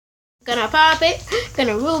Gonna pop it.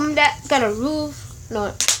 Gonna move that. Gonna move.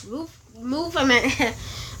 No, move. I meant.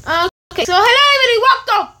 Okay, so hello everybody.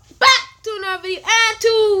 Welcome back to another video. And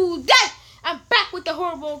today I'm back with the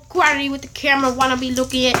horrible quality with the camera wannabe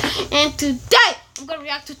looking at. And today I'm gonna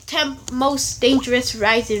react to 10 most dangerous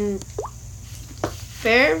rides in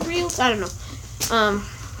Ferris. I don't know.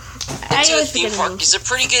 Into a theme park is a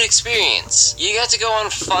pretty good experience. You get to go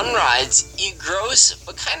on fun rides, eat gross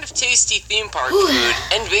but kind of tasty theme park food,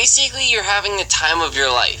 and basically you're having the time of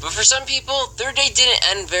your life. But for some people, their day didn't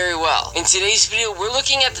end very well. In today's video, we're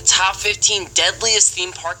looking at the top 15 deadliest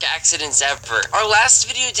theme park accidents ever. Our last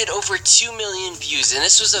video did over 2 million views, and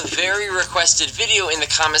this was a very requested video in the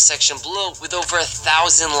comment section below with over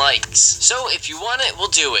 1,000 likes. So if you want it, we'll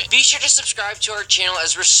do it. Be sure to subscribe to our channel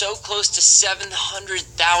as we're so close to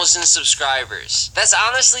 700,000 subscribers. That's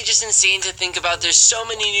honestly just insane to think about. There's so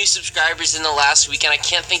many new subscribers in the last week and I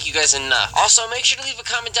can't thank you guys enough. Also, make sure to leave a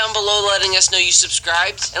comment down below letting us know you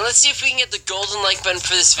subscribed, and let's see if we can get the golden like button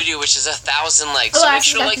for this video, which is 1,000 likes. So make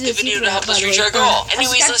sure to like the video to help us reach our goal.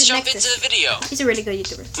 Anyways, let's jump into the video. He's a really good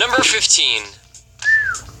YouTuber. Number 15.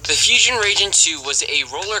 The Fusion Raging 2 was a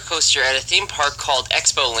roller coaster at a theme park called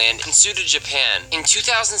Expo Land in Suda, Japan. In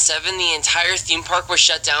 2007, the entire theme park was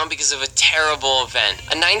shut down because of a terrible event.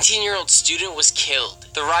 A 19-year-old student was killed.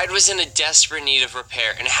 The ride was in a desperate need of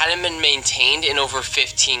repair and hadn't been maintained in over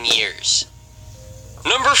 15 years.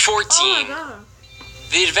 Number 14. Oh my God.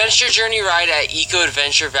 The Adventure Journey ride at Eco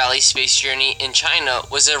Adventure Valley Space Journey in China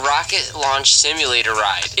was a rocket launch simulator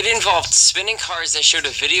ride. It involved spinning cars that showed a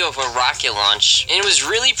video of a rocket launch, and it was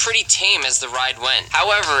really pretty tame as the ride went.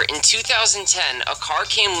 However, in 2010, a car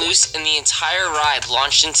came loose and the entire ride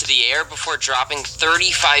launched into the air before dropping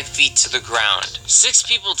 35 feet to the ground. 6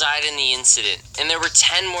 people died in the incident, and there were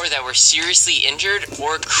 10 more that were seriously injured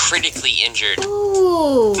or critically injured.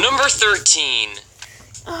 Ooh. Number 13.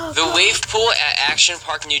 Oh, The wave pool at Action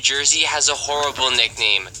Park, New Jersey has a horrible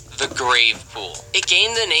nickname, the Grave Pool. It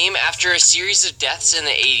gained the name after a series of deaths in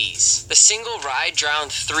the 80s. The single ride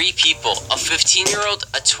drowned 3 people, a 15-year-old,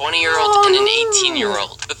 a 20-year-old, and an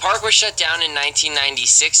 18-year-old. The park was shut down in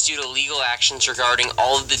 1996 due to legal actions regarding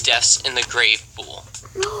all of the deaths in the Grave Pool.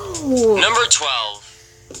 no. Number 12.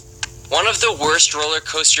 One of the worst roller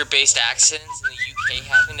coaster based accidents in the UK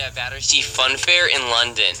happened at Battersea Fun Fair in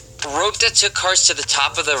London. A rope that took cars to the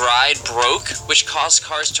top of the ride broke, which caused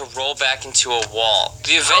cars to roll back into a wall.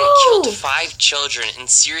 The event killed 5 children and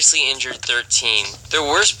seriously injured 13. The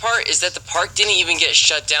worst part is that the park didn't even get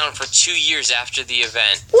shut down for 2 years after the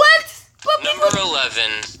event. What? Number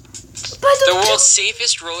 11. The world's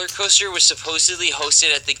safest roller coaster was supposedly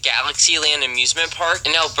hosted at the Galaxyland amusement park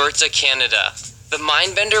in Alberta, Canada. The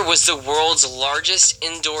Mindbender was the world's largest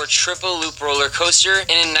indoor triple-loop roller coaster, and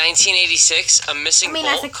in 1986, a missing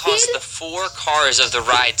bolt caused the 4 cars of the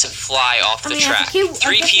ride to fly off the track.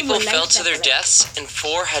 3 people fell to their deaths, and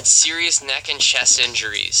 4 had serious neck and chest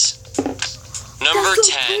injuries. Number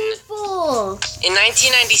 10. In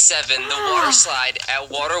 1997, the water slide at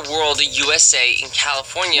Water World USA in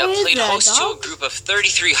California played host to a group of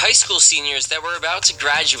 33 high school seniors that were about to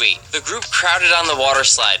graduate. The group crowded on the water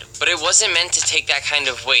slide, but it wasn't meant to take that kind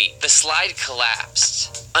of weight. The slide collapsed.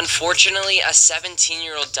 Unfortunately, a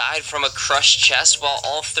 17-year-old died from a crushed chest while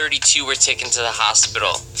all 32 were taken to the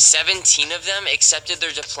hospital. 17 of them accepted their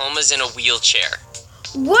diplomas in a wheelchair.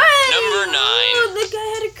 What? Number 9. The guy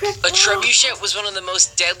had a crack. A trebuchet was one of the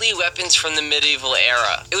most deadly weapons from the medieval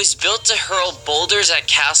era. It was built to hurl boulders at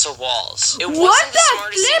castle walls. It wasn't the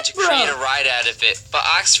smartest thing to create a ride out of it, but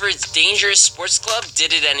Oxford's Dangerous Sports Club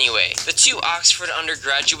did it anyway. The 2 Oxford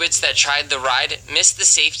undergraduates that tried the ride missed the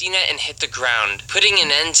safety net and hit the ground, putting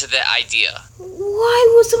an end to the idea. Why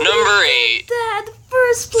was Number 8. that the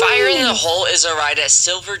first place? Fire in the Hole is a ride at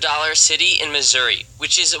Silver Dollar City in Missouri,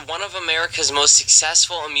 which is one of America's most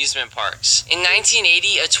successful amusement parks. In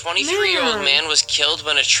 1980, a 23-year-old man was killed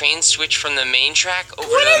when a train switched from the main track over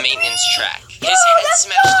to the maintenance track. His head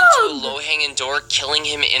smashed into a low-hanging door, killing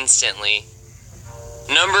him instantly.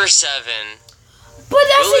 Number 7.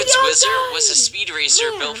 Willard's Wizard was a speed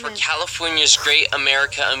racer built for California's Great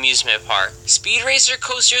America Amusement Park. Speed racer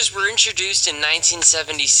coasters were introduced in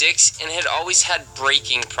 1976 and had always had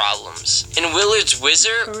braking problems. And Willard's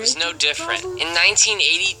Wizard was no different. In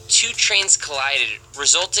 1980, 2 trains collided,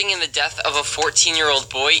 resulting in the death of a 14-year-old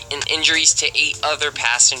boy and injuries to 8 other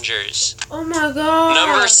passengers. Oh my God.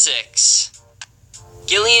 Number 6.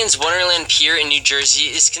 Gillian's Wonderland Pier in New Jersey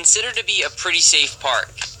is considered to be a pretty safe park.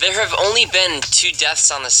 There have only been 2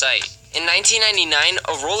 deaths on the site. In 1999,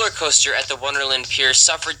 a roller coaster at the Wonderland Pier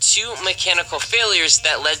suffered 2 mechanical failures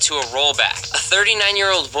that led to a rollback. A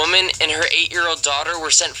 39-year-old woman and her 8-year-old daughter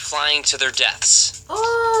were sent flying to their deaths.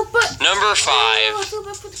 Oh, but Number 5.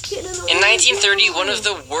 In 1930, one of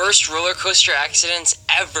the worst roller coaster accidents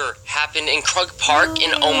ever happened in Krug Park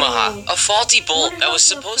in Omaha. A faulty bolt that was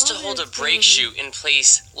supposed to hold a brake shoe in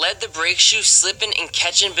place led the brake shoe slipping and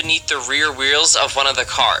catching beneath the rear wheels of one of the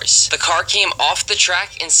cars. The car came off the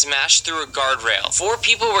track and smashed through a guardrail. 4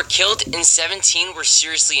 people were killed and 17 were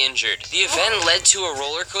seriously injured. The event led to a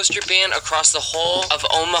roller coaster ban across the whole of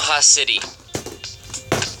Omaha City.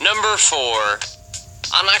 Number 4.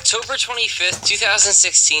 On October 25th,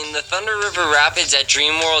 2016, the Thunder River Rapids at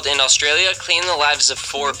Dreamworld in Australia claimed the lives of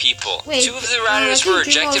 4 people. 2 of the riders were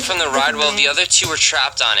ejected from the ride while the other 2 were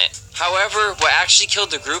trapped on it. However, what actually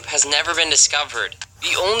killed the group has never been discovered.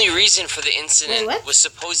 The only reason for the incident was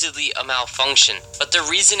supposedly a malfunction, but the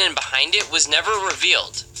reasoning behind it was never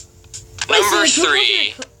revealed. Number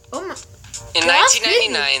 3. In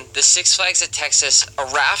 1999, the Six Flags at Texas, a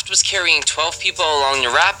raft was carrying 12 people along the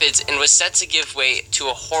rapids and was set to give way to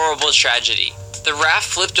a horrible tragedy. The raft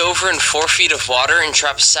flipped over in 4 feet of water and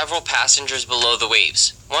trapped several passengers below the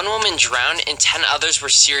waves. 1 woman drowned and 10 others were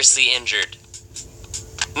seriously injured.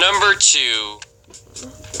 Number 2.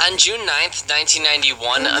 On June 9th,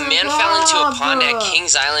 1991, a man fell into a pond at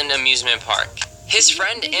Kings Island Amusement Park. His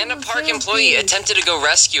friend and a park employee attempted to go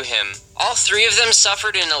rescue him. All 3 of them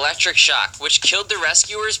suffered an electric shock, which killed the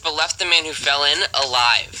rescuers but left the man who fell in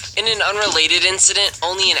alive. In an unrelated incident,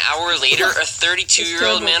 only an hour later, a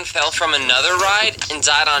 32-year-old man fell from another ride and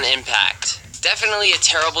died on impact. Definitely a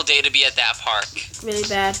terrible day to be at that park. Really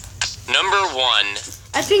bad. Number 1.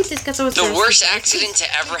 I think this got someone. The worst accident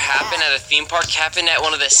to ever happen at a theme park happened at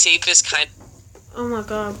one of the safest kind. Oh my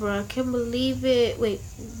god, bro! I can't believe it. Wait,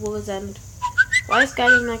 what was that? Why is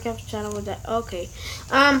Skyler not capture channel with that? Okay.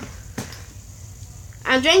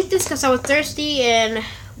 I drank this because I was thirsty, and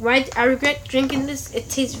I regret drinking this. It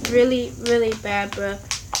tastes really, really bad, bro.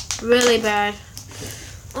 Really bad.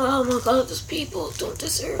 Oh my god, those people don't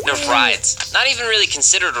deserve it. Of rides. Not even really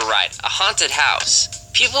considered a ride. A haunted house.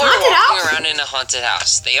 People are walking around in a haunted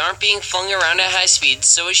house. They aren't being flung around at high speeds,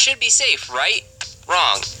 so it should be safe, right?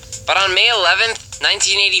 Wrong. But on May 11th,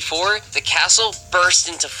 1984, the castle burst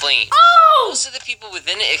into flames. Oh! Most of the people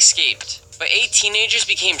within it escaped, but 8 teenagers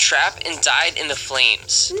became trapped and died in the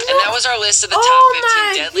flames. No. And that was our list of the top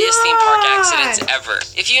 15 deadliest theme park accidents ever.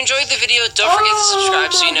 If you enjoyed the video, don't forget to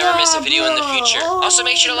subscribe so you never miss a video in the future. Also,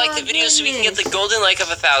 make sure to like the video so we can get the golden like of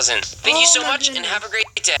 1,000. Thank you so much and have a great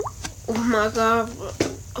day. Oh my god.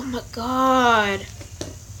 Oh my god.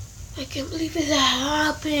 I can't believe that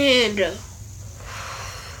happened.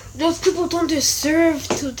 Those people don't deserve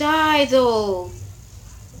to die though.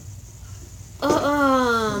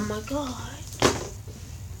 Oh my god.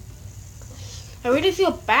 I really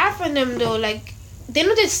feel bad for them though. Like, they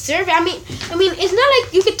don't deserve it. I mean, it's not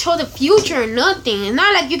like you could tell the future or nothing. It's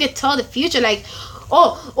not like you could tell the future like,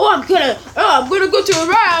 I'm gonna go to a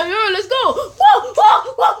ride. Yeah, let's go. Whoa,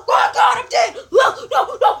 oh god, I'm dead. No.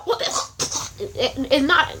 It's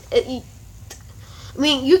not. I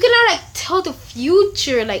mean, you cannot like tell the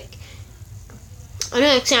future. Like,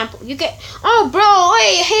 another example, you get, oh bro,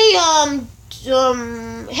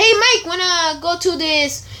 hey Mike, wanna go to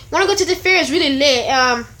this fair? It's really lit.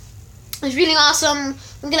 It's really awesome.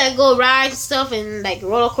 We can like go ride and stuff and like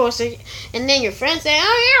roller coaster. And then your friends say,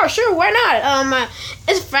 oh yeah, sure, why not?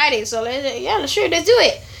 It's Friday, so let's do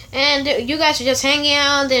it. And you guys are just hanging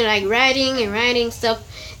out and like riding stuff.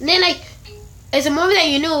 And then like, it's a moment that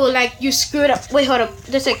you know, like, you screwed up. Wait, hold up.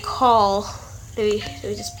 There's a call. Let me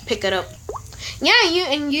just pick it up. Yeah, you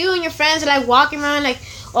and your friends are, like, walking around, like,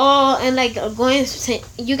 and, like, going to,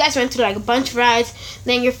 you guys went to, like, a bunch of rides.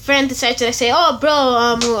 Then your friend decides to, like, say, oh,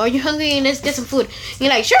 bro, are you hungry? Let's get some food. And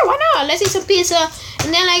you're like, sure, why not? Let's eat some pizza.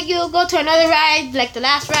 And then, like, you'll go to another ride, like, the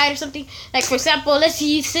last ride or something. Like, for example, let's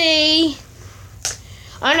say,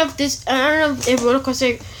 I don't know if roller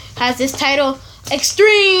coaster has this title.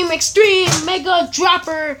 Extreme mega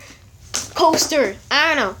dropper coaster.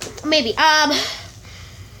 I don't know, maybe.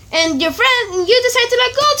 And your friend, you decide to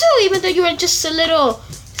like go too, even though you were just a little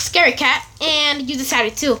scary cat, and you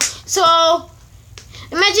decided to. So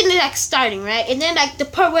imagine it like starting, right, and then like the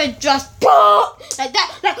part where it drops like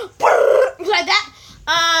that, like that.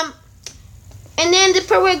 And then the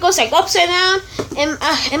part where it goes like upside down, and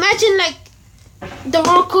imagine like the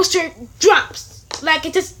roller coaster drops, like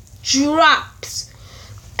it just drops.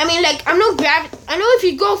 I mean, like, I know gravity. I know if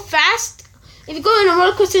you go fast, if you go in a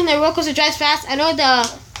roller coaster and the roller coaster drives fast, I know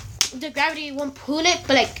the gravity won't pull it,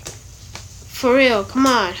 but like, for real, come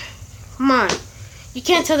on, you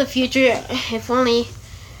can't tell the future. If only.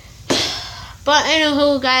 But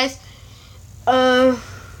anywho, guys, tell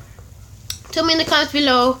me in the comments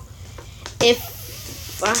below if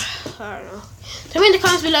I don't know. Tell me in the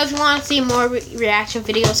comments below if you want to see more reaction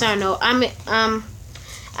videos. I don't know.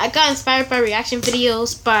 I got inspired by reaction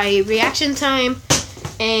videos by Reaction Time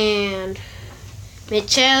and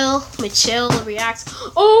Michelle reacts.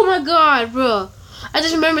 Oh my god, bro! I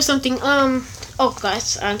just remember something. Oh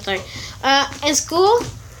gosh, I'm sorry. In school,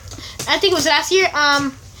 I think it was last year.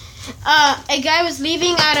 A guy was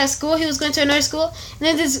leaving out of school. He was going to another school,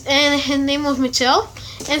 and then and his name was Michelle.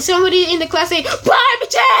 And somebody in the class said, "Bye,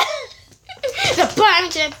 Michelle." Bye,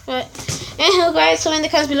 Michelle. But anyhow, guys, so in the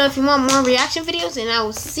comments below if you want more reaction videos, and I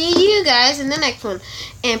will see you guys in the next one.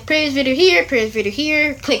 And previous video here.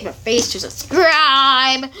 Click my face to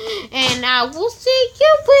subscribe, and I will see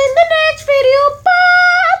you in the next video.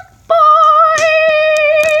 Bye.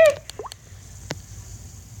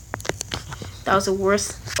 That was the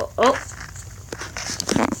worst.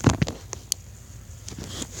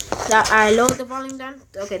 That I lowered the volume down.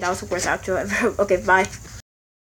 Okay, that was the worst outro ever. Okay, bye.